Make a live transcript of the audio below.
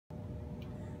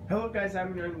Hello guys,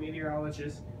 I'm your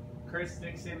meteorologist, Chris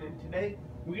Dixon, and today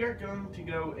we are going to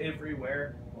go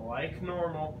everywhere like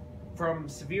normal, from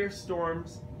severe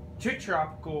storms to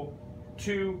tropical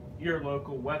to your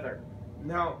local weather.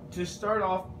 Now, to start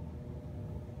off,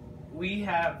 we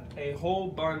have a whole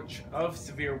bunch of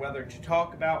severe weather to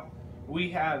talk about.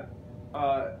 We have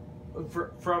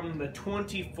from the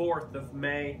 24th of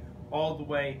May all the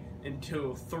way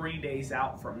until 3 days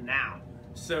out from now.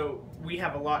 So we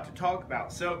have a lot to talk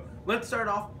about. So let's start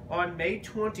off on May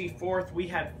 24th. We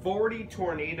had 40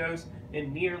 tornadoes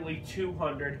and nearly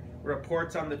 200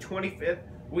 reports. On the 25th,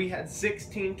 we had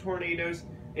 16 tornadoes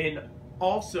and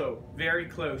also very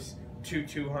close to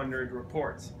 200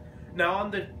 reports. Now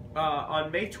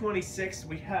on May 26th,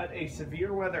 we had a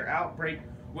severe weather outbreak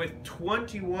with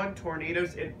 21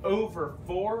 tornadoes and over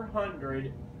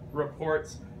 400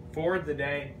 reports for the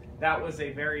day. That was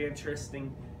a very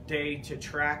interesting day to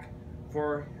track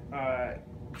for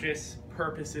just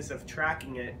purposes of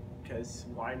tracking it, because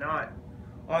why not?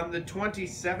 On the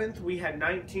 27th, we had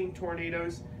 19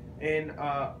 tornadoes and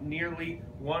nearly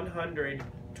 100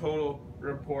 total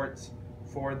reports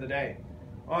for the day.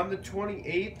 On the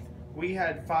 28th, we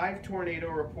had 5 tornado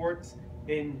reports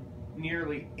and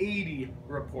nearly 80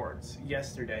 reports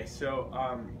yesterday. So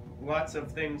lots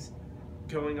of things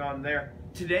going on there.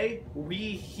 Today, we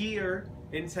here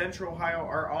in Central Ohio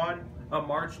are on a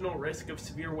marginal risk of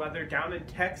severe weather. Down in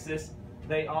Texas,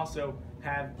 they also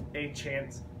have a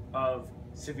chance of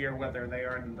severe weather. They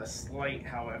are in the slight,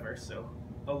 however, so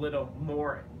a little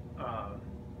more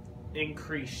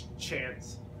increased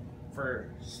chance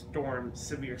for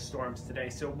severe storms today.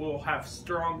 So we'll have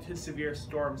strong to severe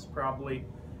storms probably,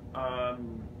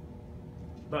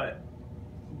 but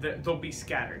they'll be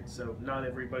scattered, so not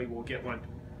everybody will get one.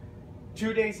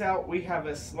 2 days out, we have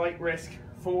a slight risk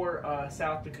for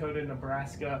South Dakota,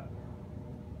 Nebraska,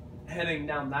 heading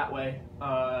down that way,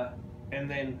 and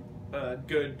then a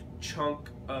good chunk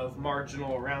of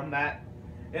marginal around that.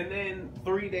 And then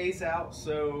 3 days out,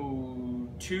 so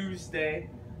Tuesday,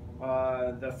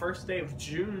 the first day of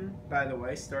June, by the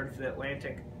way, started for the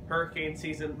Atlantic hurricane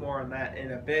season. More on that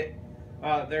in a bit.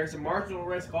 There's a marginal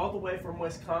risk all the way from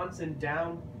Wisconsin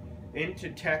down into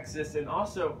Texas, and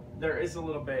also there is a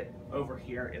little bit over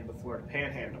here in the Florida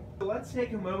Panhandle. So let's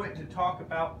take a moment to talk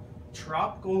about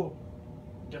tropical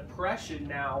depression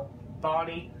now,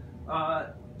 Bonnie.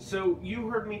 So you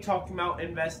heard me talking about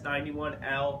Invest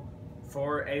 91L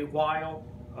for a while,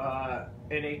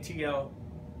 NATL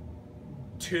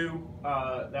 2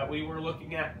 that we were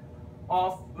looking at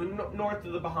off north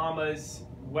of the Bahamas,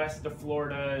 west of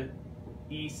Florida,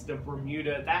 east of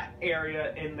Bermuda, that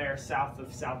area in there south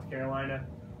of South Carolina,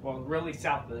 well, really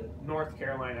south of North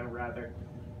Carolina rather.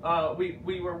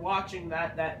 We were watching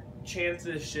that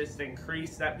chances just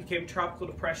increased. That became Tropical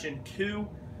Depression 2,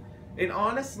 and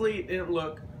honestly it didn't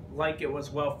look like it was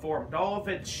well formed. All of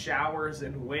its showers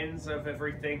and winds of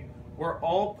everything were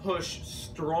all pushed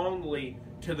strongly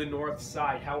to the north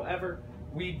side. However,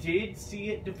 we did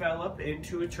see it develop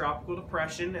into a tropical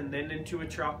depression and then into a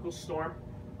tropical storm,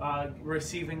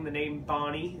 receiving the name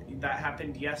Bonnie. That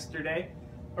happened yesterday.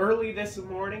 Early this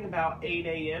morning, about 8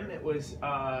 a.m., it was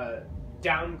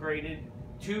downgraded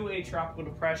to a tropical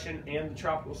depression, and the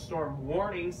tropical storm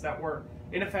warnings that were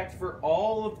in effect for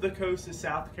all of the coast of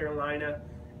South Carolina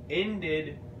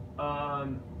ended.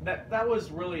 That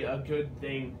was really a good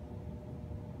thing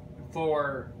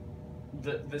for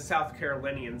the South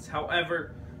Carolinians.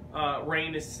 However,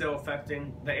 rain is still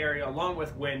affecting the area along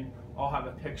with wind. I'll have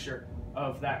a picture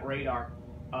of that radar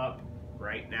up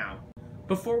right now.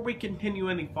 Before we continue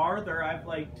any farther, I'd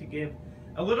like to give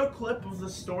a little clip of the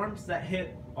storms that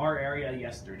hit our area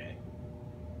yesterday.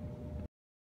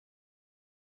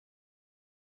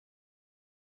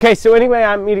 Okay, so anyway,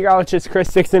 I'm meteorologist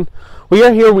Chris Dixon. We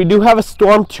are here. We do have a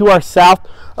storm to our south.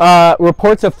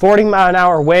 Reports of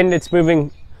 40-mile-an-hour wind. It's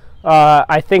moving,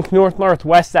 I think,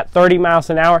 north-northwest at 30 miles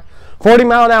an hour.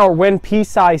 40-mile-an-hour wind,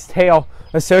 pea-sized hail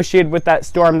associated with that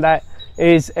storm. That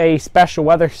is a special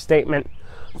weather statement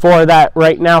for that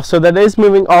right now. So that is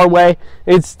moving our way.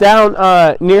 It's down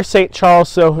near St. Charles,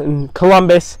 so in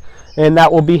Columbus, and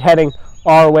that will be heading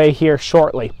our way here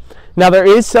shortly. Now there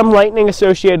is some lightning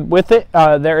associated with it.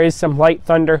 There is some light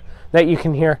thunder that you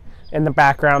can hear in the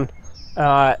background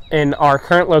in our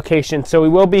current location. So we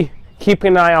will be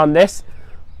keeping an eye on this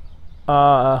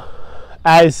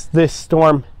as this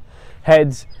storm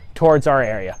heads towards our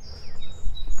area.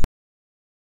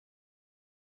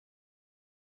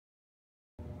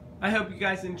 I hope you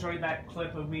guys enjoyed that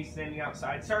clip of me standing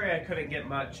outside. Sorry I couldn't get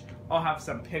much. I'll have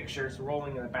some pictures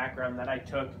rolling in the background that I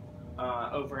took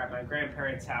over at my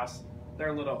grandparents' house. They're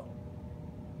a little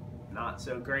not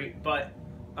so great. But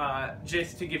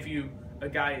just to give you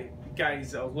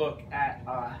guys a look at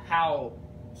how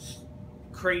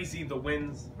crazy the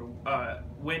wind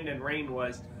and rain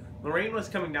was. The rain was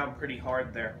coming down pretty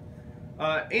hard there.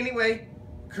 Anyway,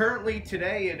 currently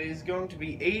today it is going to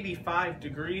be 85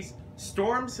 degrees.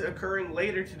 Storms occurring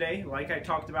later today, like I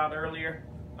talked about earlier.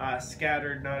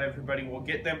 Scattered, not everybody will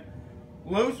get them.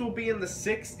 Lows will be in the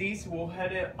 60s. We'll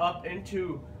head it up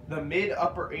into the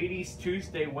mid-upper 80s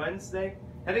Tuesday, Wednesday.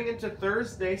 Heading into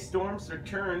Thursday, storms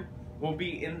return will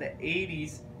be in the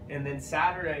 80s. And then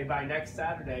Saturday, by next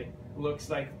Saturday, looks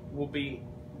like we'll be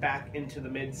back into the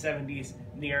mid-70s,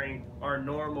 nearing our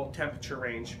normal temperature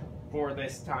range for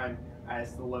this time,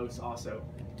 as the lows also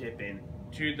dip in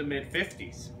to the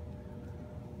mid-50s.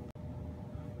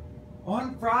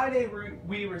 On Friday,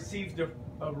 we received a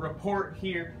report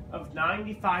here of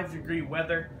 95-degree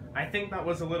weather. I think that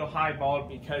was a little highballed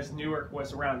because Newark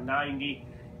was around 90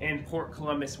 and Port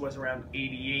Columbus was around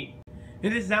 88.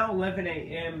 It is now 11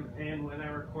 a.m. and when I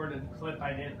recorded the clip,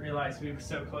 I didn't realize we were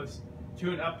so close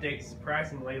to an update,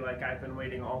 surprisingly, like I've been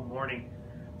waiting all morning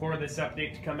for this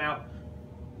update to come out.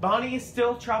 Bonnie is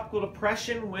still tropical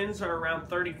depression. Winds are around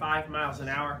 35 miles an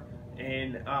hour,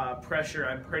 and pressure,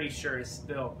 I'm pretty sure, is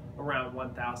still around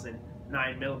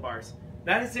 1,009 millibars.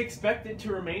 That is expected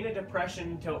to remain a depression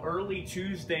until early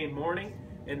Tuesday morning,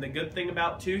 and the good thing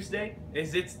about Tuesday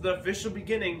is it's the official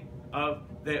beginning of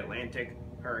the Atlantic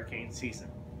hurricane season.